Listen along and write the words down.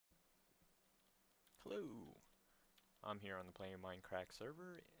Hello! I'm here on the PlayMindCrack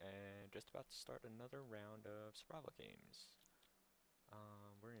server and just about to start another round of survival games.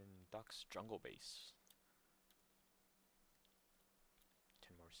 We're in Doc's Jungle Base.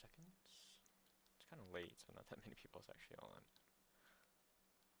 10 more seconds. It's kind of late, so not that many people's actually on.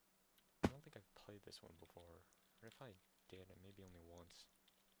 I don't think I've played this one before. Or if I did, maybe only once.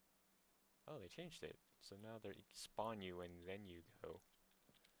 Oh, they changed it. So now they spawn you and then you go.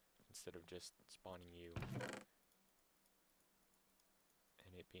 Instead of just spawning you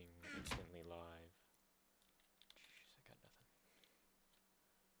and it being instantly live. Jeez, I got nothing.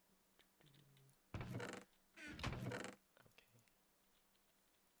 Okay.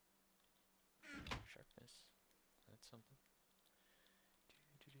 Sharpness. That's something.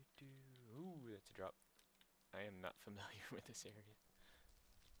 Ooh, that's a drop. I am not familiar with this area.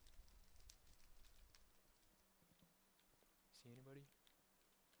 See anybody?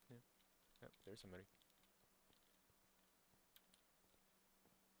 No. Oh, there's somebody.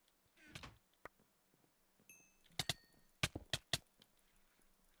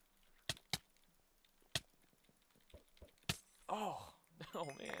 Oh! Oh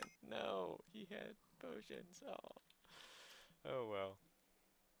man, no! He had potions. Oh. Oh well.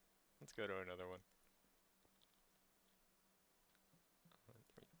 Let's go to another one.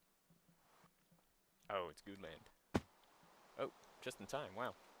 Oh, it's good land. Oh, just in time,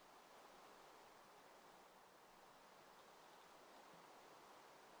 wow.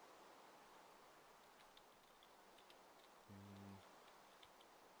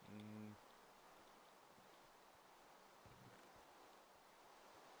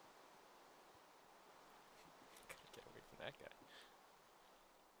 Gotta get away from that guy.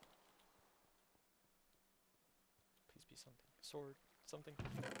 Please be something. Sword, something.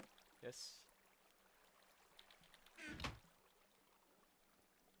 Yes.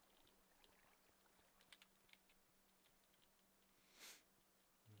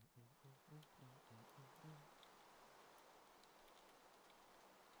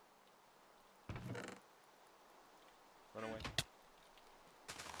 Run away.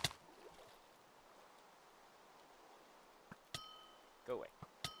 Go away.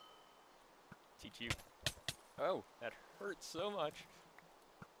 Teach you. Oh, that hurts so much.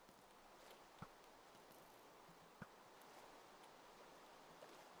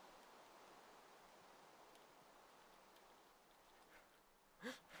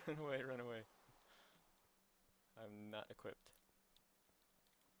 Run away, run away. I'm not equipped.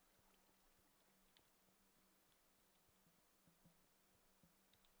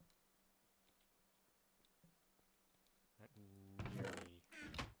 Not nearly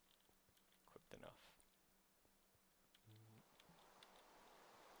equipped enough. There's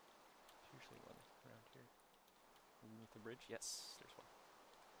usually one around here. Underneath the bridge? Yes, there's one.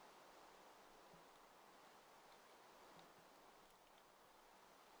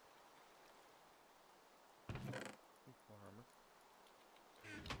 More armor.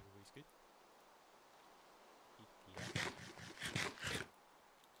 Always good. Yeah.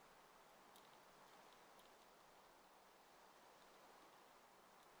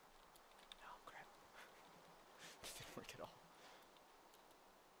 Oh crap. This didn't work at all.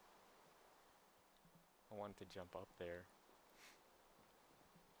 I wanted to jump up there.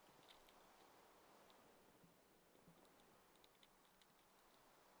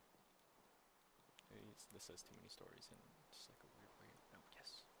 Maybe this has too many stories and it's like a weird way. Oh,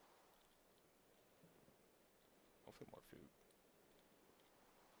 yes. Hopefully more food.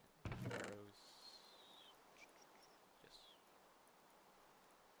 Arrows. Yes.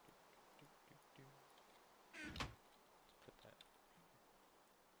 Put that.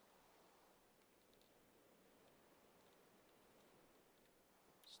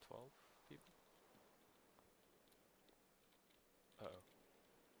 It's 12 people. Uh-oh.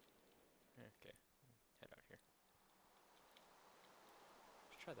 Okay. Head out here.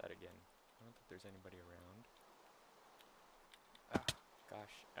 Let's try that again. I don't think there's anybody around. Ah,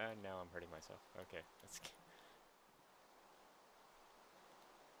 gosh. Now I'm hurting myself. Okay, let's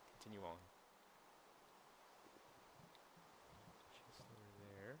continue on. Just over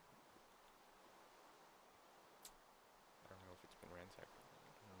there. I don't know if it's been ransacked.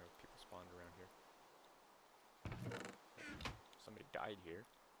 I don't know if people spawned around here. Somebody died here.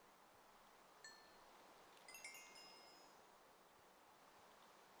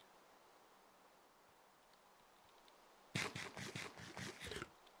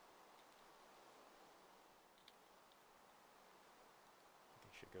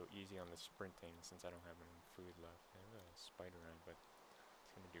 Should go easy on the sprinting since I don't have any food left. I have a spider on, but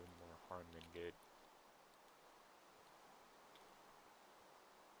it's gonna do more harm than good.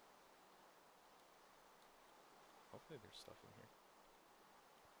 Hopefully there's stuff in here.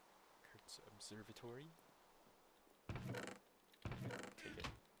 Kurt's observatory. Take it.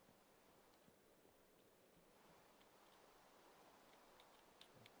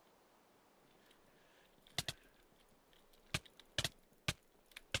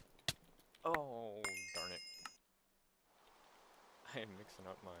 Oh, darn it. I am mixing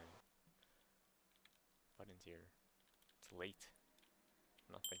up my buttons here. It's late.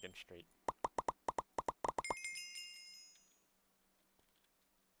 I'm not thinking straight.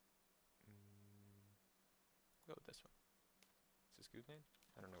 Go with this one. Is this good, man?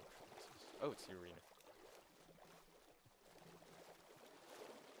 I don't know which one this is. Oh, it's the arena.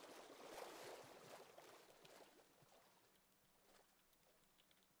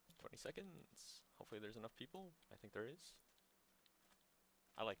 Seconds. Hopefully there's enough people. I think there is.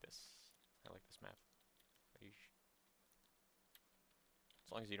 I like this. I like this map. As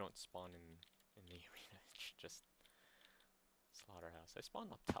long as you don't spawn in the arena, it's just slaughterhouse. I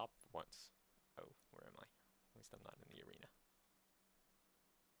spawned up top once. Oh, where am I? At least I'm not in the arena.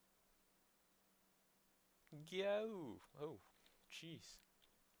 Yo! Oh, jeez.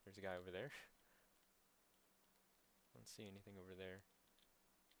 There's a guy over there. I don't see anything over there.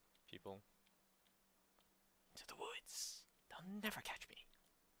 People. To the woods! They'll never catch me!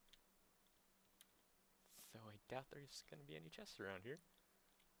 Though I doubt there's gonna be any chests around here.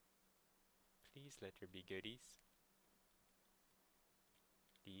 Please let there be goodies.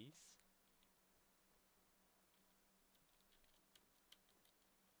 Please.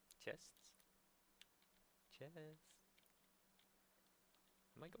 Chests. Chests.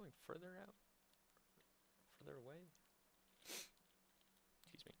 Am I going further out? Further away?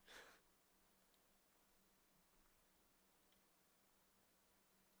 Excuse me.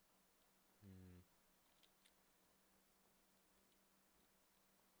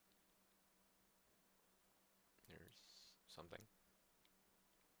 There's something.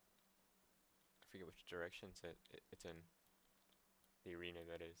 I forget which directions it's in. The arena,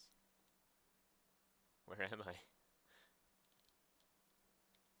 that is. Where am I?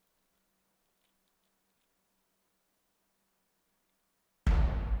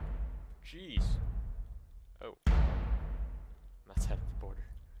 Jeez. Oh. I'm outside of the border.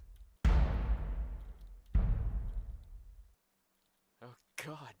 Oh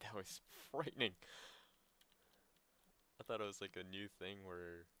god, that was frightening. I thought it was like a new thing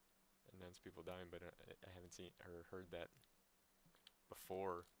where announce people dying, but I haven't seen or heard that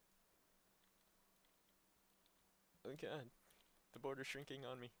before. Oh god, the border's shrinking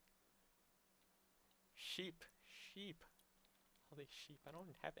on me. Sheep, sheep. All these sheep. I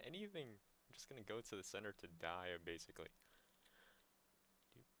don't have anything. I'm just gonna go to the center to die, basically.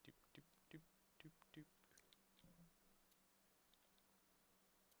 Doop, doop, doop, doop, doop, doop.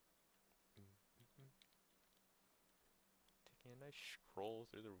 Taking a nice stroll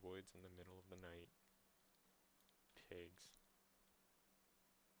through the woods in the middle of the night. Pigs.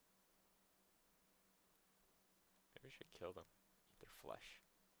 Maybe I should kill them. Eat their flesh.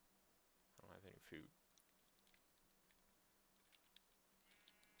 I don't have any food.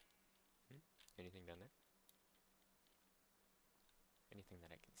 Anything down there? Anything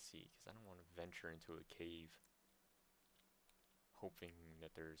that I can see, because I don't want to venture into a cave hoping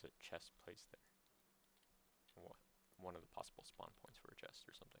that there's a chest placed there. What? One of the possible spawn points for a chest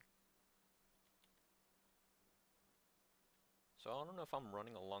or something. So I don't know if I'm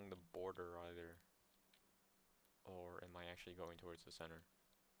running along the border either, or am I actually going towards the center?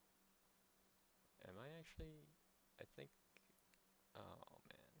 Am I actually? I think. Oh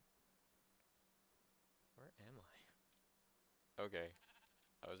man. Where am I? Okay.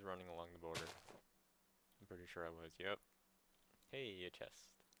 I was running along the border. I'm pretty sure I was. Yep. Hey, a chest.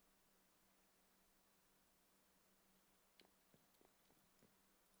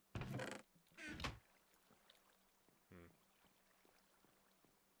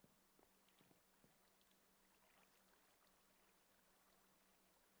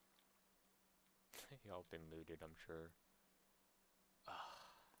 Y'all been looted, I'm sure.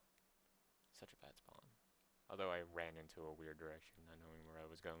 Such a bad spawn. Although I ran into a weird direction, not knowing where I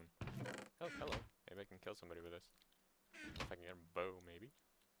was going. Oh, hello. Maybe I can kill somebody with this. If I can get a bow, maybe.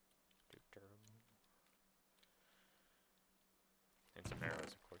 And some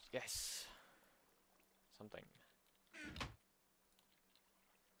arrows, of course. Yes! Something.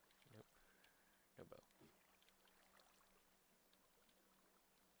 Nope. No bow.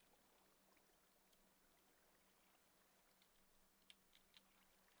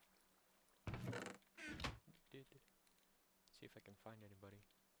 See if I can find anybody.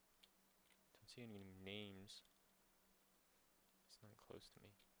 Don't see any names. It's not close to me.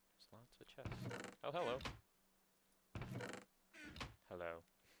 There's lots of chests. Oh, hello. Hello.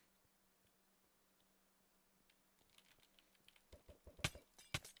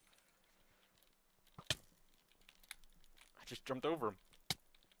 I just jumped over him.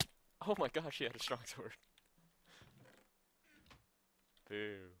 Oh my gosh, he had a strong sword.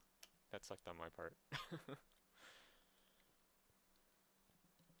 Boo. That sucked on my part. Let's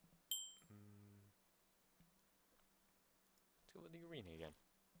go with the arena again.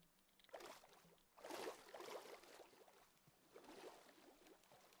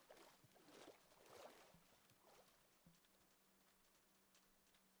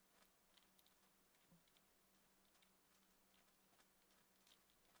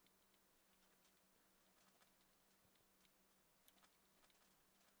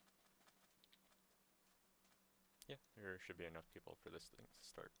 Yeah, there should be enough people for this thing to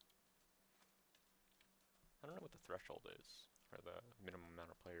start. I don't know what the threshold is, or the minimum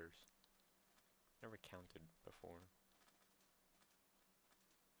amount of players. Never counted before.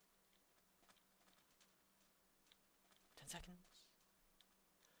 Seconds.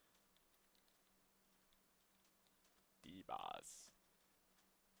 D-Boss.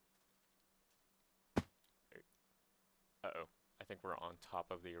 Uh-oh. I think we're on top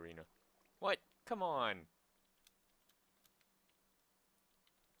of the arena. What? Come on!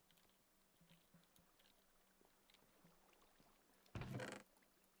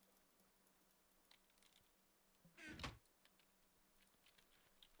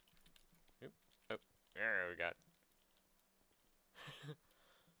 Oop. Oh. There we got.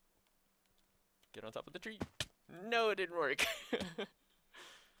 Get on top of the tree. No, it didn't work.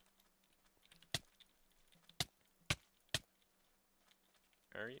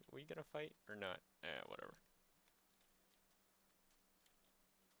 Are we gonna fight or not? Whatever.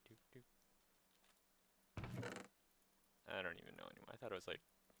 Doop, doop. I don't even know anymore. I thought it was like,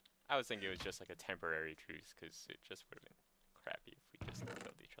 I was thinking it was just like a temporary truce, because it just would have been crappy if we just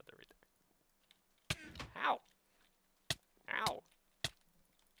killed each other right there. Ow! Ow!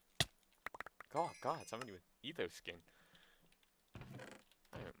 Oh god, somebody with ethos skin.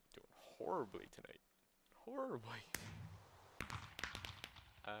 I am doing horribly tonight. Horribly.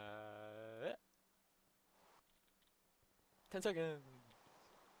 10 seconds.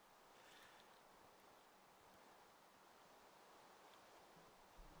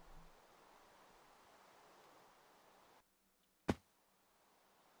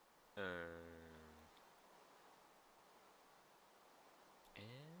 And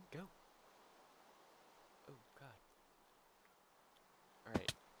go. Oh god.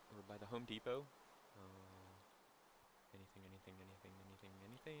 Alright, we're by the Home Depot.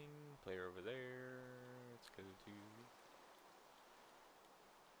 Anything. Player over there. Let's go to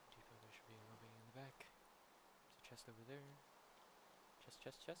Depot. There should be nobody in the back. There's a chest over there.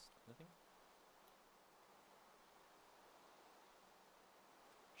 Chest. Nothing.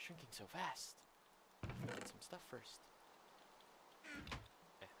 Shrinking so fast. Get some stuff first.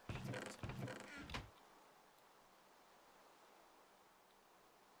 Yeah, I should take this in.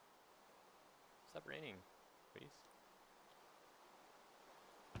 Stop raining, please.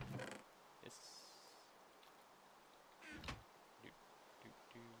 Yes.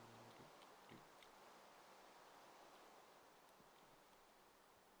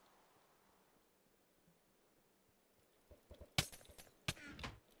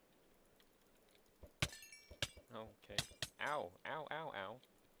 Okay. Ow.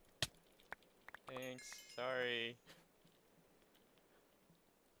 Thanks. Sorry.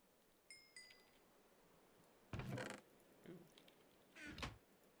 Ooh.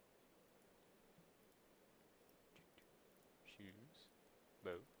 Shoes.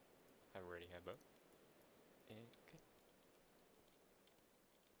 Bow. I already have bow. Okay.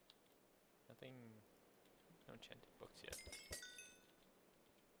 Nothing. No enchanted books yet.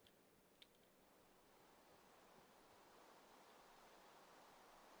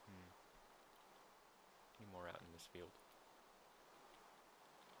 Need more out in this field.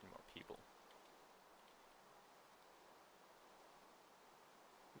 Need more people.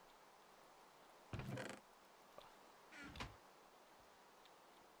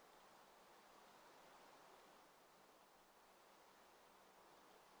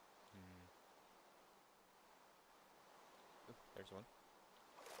 Ooh, there's one.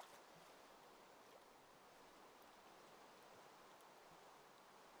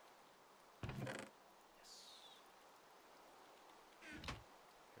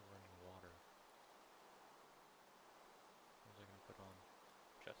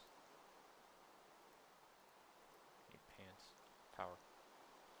 Power.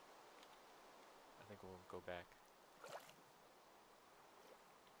 I think we'll go back.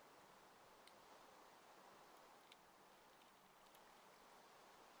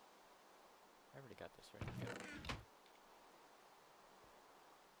 got this, right? Yeah.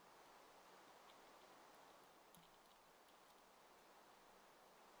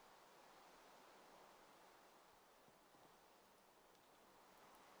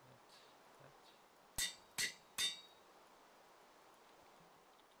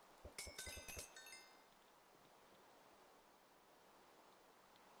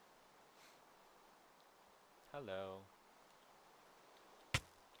 Hello.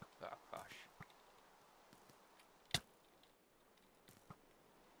 Oh gosh.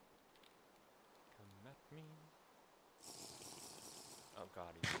 Come at me. Oh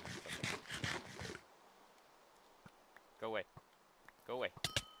god, he's doing something. Go away. Go away.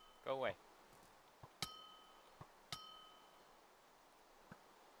 Go away.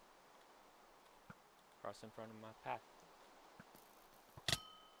 Cross in front of my path.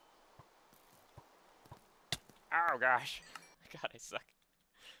 Oh gosh. God, I suck.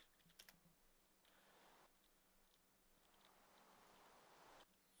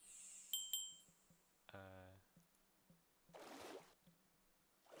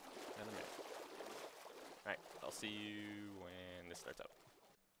 Another minute. Alright, I'll see you when this starts up.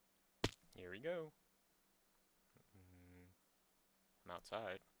 Here we go. I'm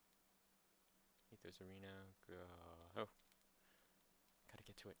outside. Ethos Arena. Go. Oh. Gotta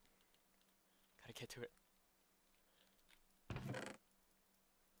get to it. Gotta get to it.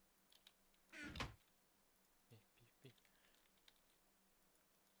 Beep, beep, beep.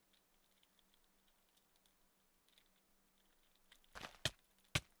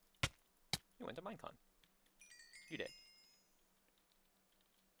 You went to Minecon. You did.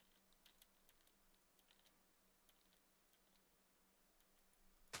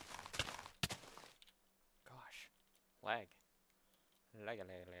 Gosh. Lag. Lag, lag,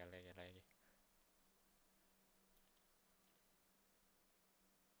 lag, lag, lag.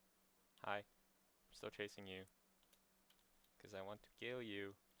 Hi. I'm still chasing you. Because I want to kill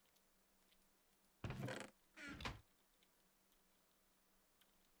you. I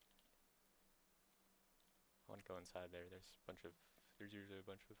want to go inside there. There's usually a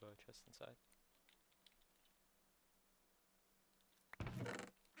bunch of chests inside.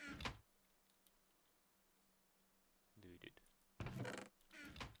 Looted.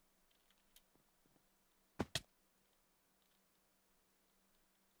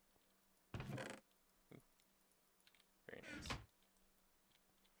 Ooh. Very nice.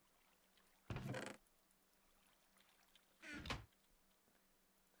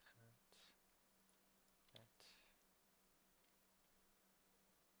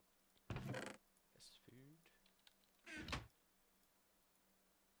 Yes, food.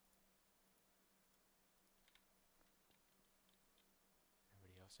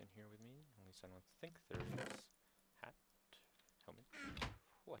 Nobody else in here with me? At least I don't think there is. Hat, helmet,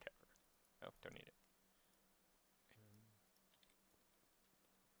 whatever. Oh, don't need it.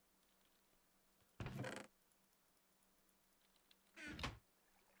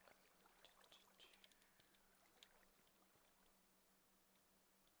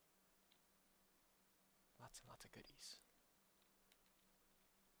 Lots and lots of goodies.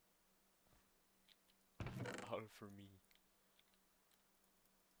 All for me.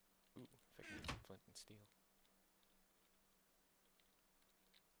 Ooh, if I can get some flint and steel.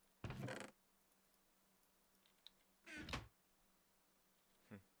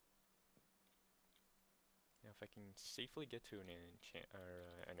 Now if I can safely get to an enchant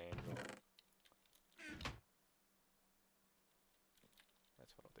or an anvil,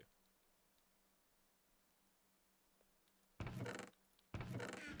 that's what I'll do.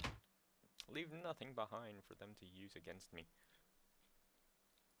 Leave nothing behind for them to use against me.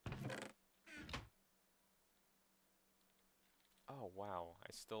 Oh wow,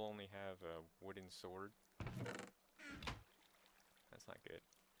 I still only have a wooden sword. That's not good.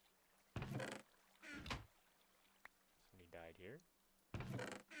 Somebody died here.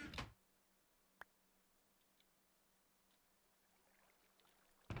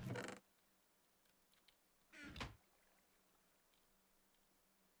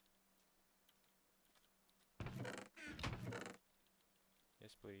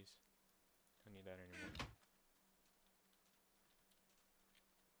 Yes, please. Don't need that anymore.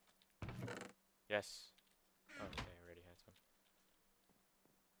 Yes. Oh, okay, I already had some.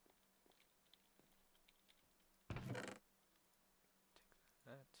 Take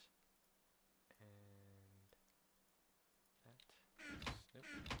that. And that. Nope. Okay.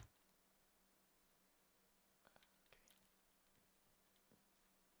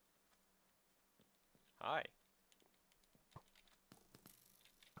 Hi.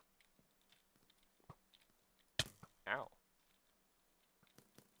 Ow.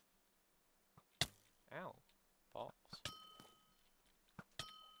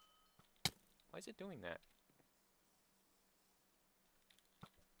 is it doing that?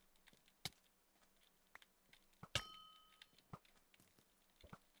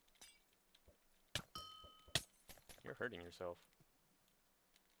 You're hurting yourself.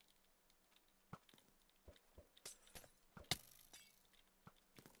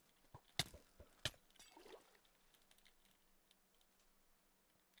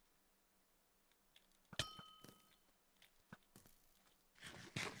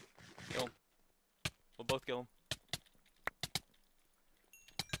 Kill him. We'll both kill him.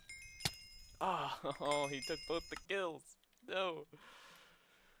 Ah, oh, he took both the kills. No.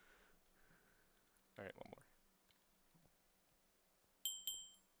 Alright, one more.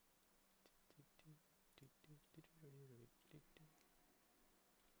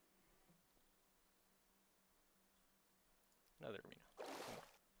 Another arena. One more.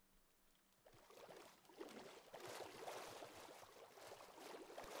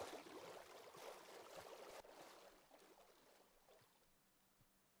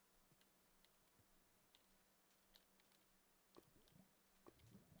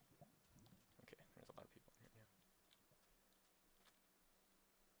 Okay, there's a lot of people in here now.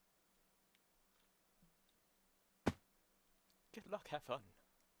 Good luck, have fun.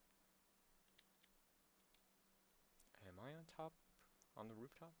 Am I on top? On the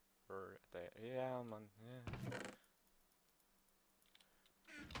rooftop? Or at the... Yeah, I'm on... Yeah.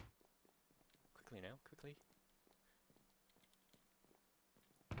 Quickly now, quickly.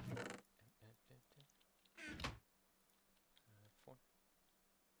 4,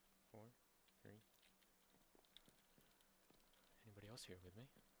 4, 3. Anybody else here with me?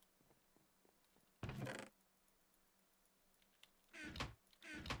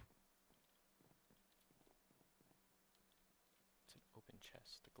 It's an open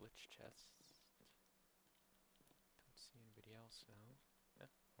chest, a glitch chest. Don't see anybody else though.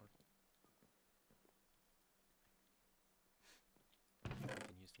 Yeah, or I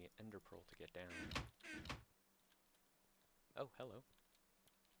can use the ender pearl to get down. Oh, hello.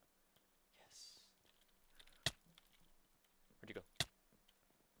 Yes. Where'd you go?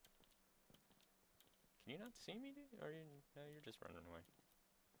 Can you not see me, dude? Or no, you're just running away.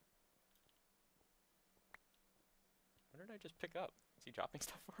 What did I just pick up? Is he dropping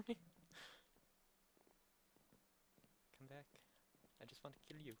stuff for me? Come back. I just want to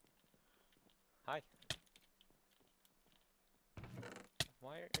kill you. Hi.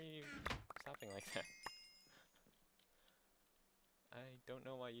 Why are you stopping like that? I don't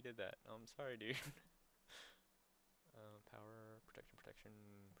know why you did that. I'm sorry, dude. Power, protection, protection,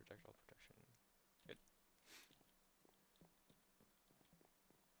 projectile protection. Good.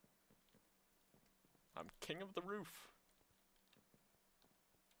 I'm king of the roof.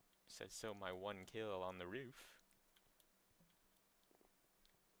 Says so my one kill on the roof.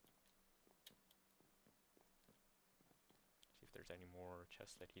 See if there's any more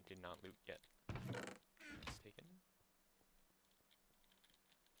chests that he did not loot yet. That's taken.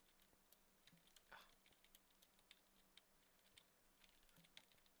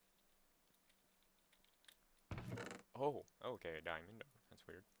 Oh, okay, a diamond. That's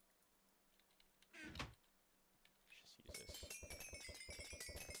weird. Let's just use this.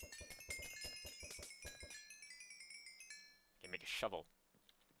 Okay, make a shovel.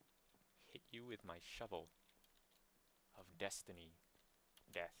 Hit you with my shovel of destiny,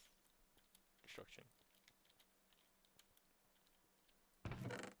 death, destruction.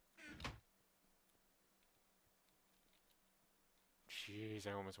 Jeez,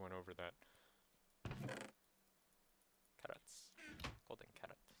 I almost went over that. Carrots. Golden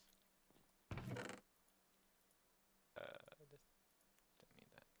carrots. This, don't need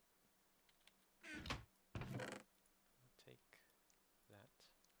that. I'll take that.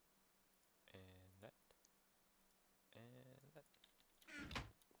 And that. And that.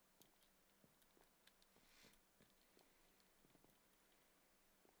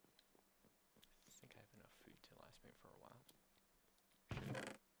 I think I have enough food to last me for a while. Should.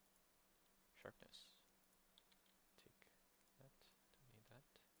 Sharpness. Take that. Don't need that.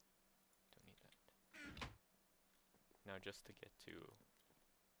 Don't need that. Now just to get to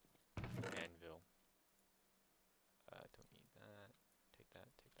anvil. Don't need that. Take that.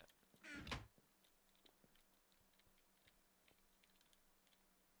 Take that.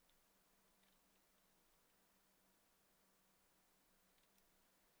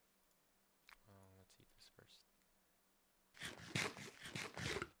 Let's eat this first.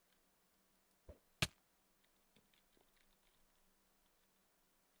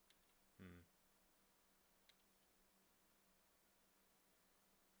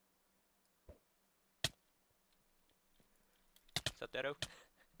 What's up, Dedo?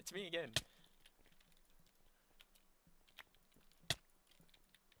 It's me again.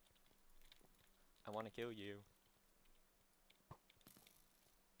 I want to kill you.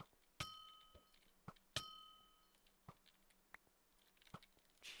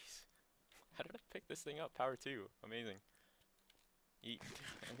 Jeez. How did I pick this thing up? Power 2. Amazing. Eat.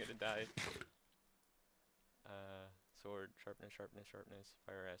 I'm gonna die. Sword. Sharpness, sharpness, sharpness.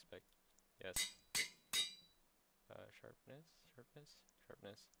 Fire aspect. Yes. Sharpness, sharpness,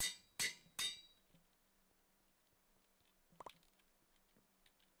 sharpness.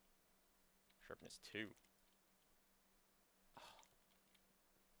 Sharpness 2. Oh.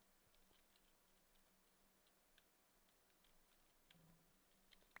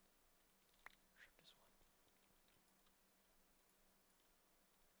 Sharpness 1.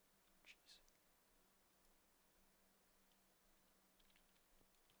 Jeez.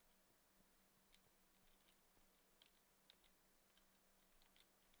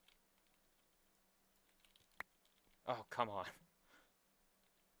 Oh, come on.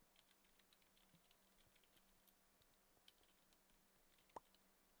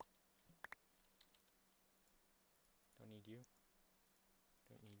 Don't need you.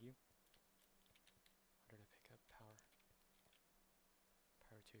 Don't need you. What did I pick up? Power.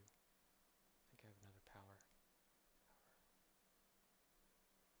 Power 2. I think I have another power.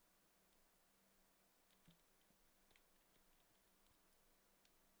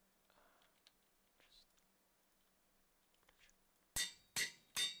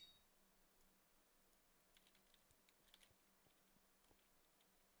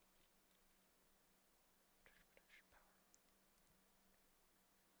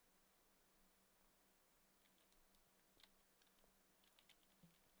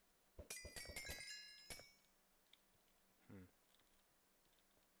 Hmm.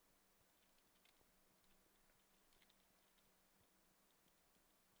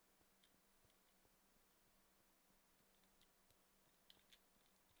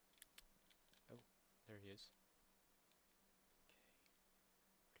 Oh, there he is.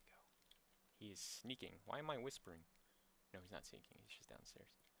 Okay. Where'd he go? He is sneaking. Why am I whispering? No, he's not sneaking. He's just downstairs.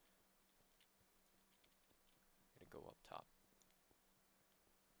 Gotta go up top.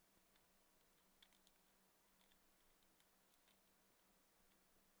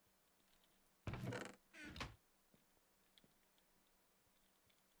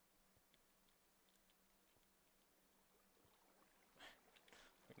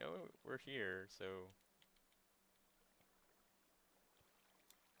 We know we're here, so...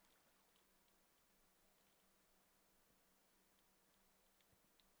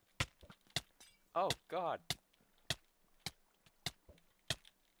 Oh, God!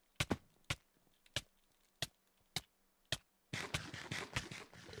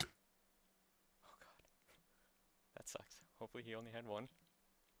 Oh, God. That sucks. Hopefully he only had one.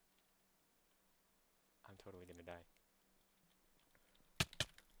 I'm totally gonna die.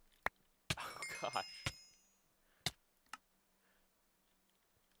 Oh, gosh.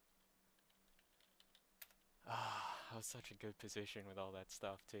 Ah, that was such a good position with all that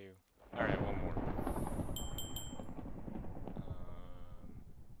stuff, too. Alright, one more.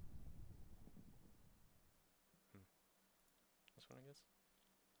 This one, I guess?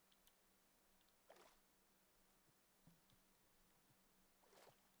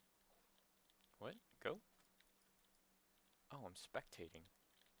 What? Go? Oh, I'm spectating.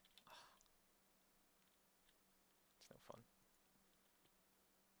 It's no fun.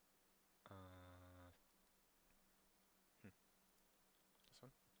 This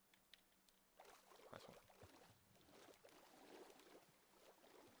one? Last one.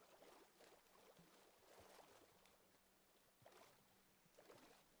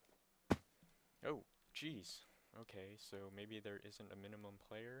 Oh, jeez. Okay, so maybe there isn't a minimum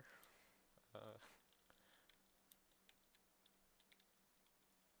player.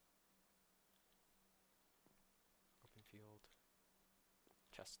 Open field.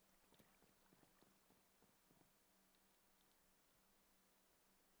 Chest.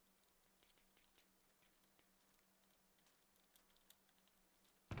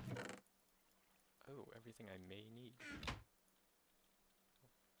 Oh, everything I may need.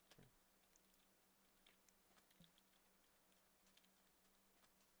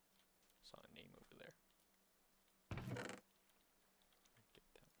 Saw a name over there. Get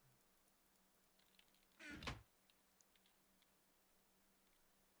that one.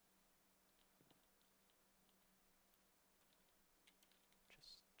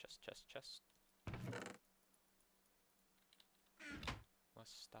 Chest.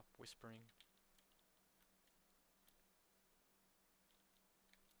 Must stop whispering.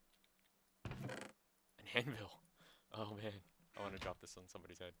 An anvil. Oh man, I want to drop this on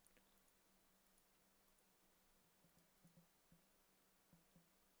somebody's head.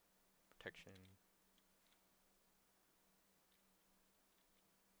 Protection.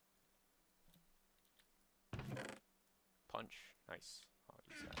 punch. Nice. I'll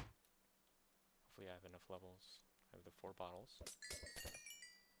use that. Hopefully I have enough levels. I have the 4 bottles.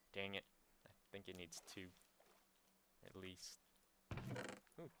 Dang it. I think it needs 2. At least.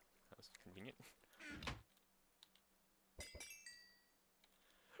 Ooh, that was convenient.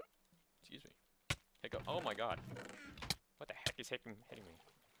 Excuse me. Hiccup. Oh my god. What the heck is hitting me?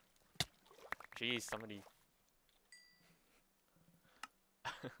 Jeez, somebody.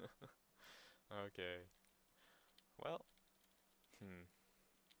 Okay. Well.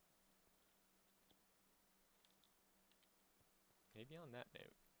 Maybe on that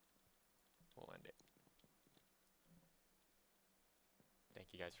note, we'll end it. Thank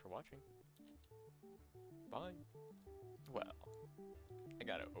you guys for watching. Bye. Well, I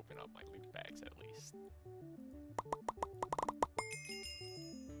gotta open up my loot bags at least.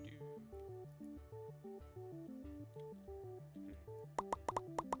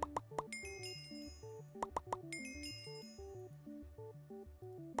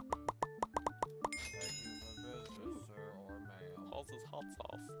 Thank you for business, sir, or ma'am. Paul's hot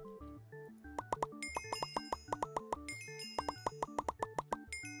sauce.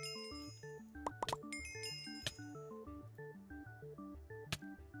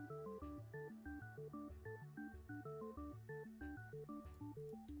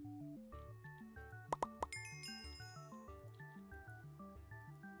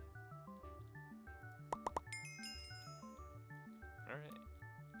 Alright.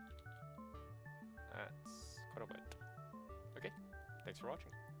 That's quite a bit. Okay, thanks for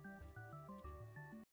watching.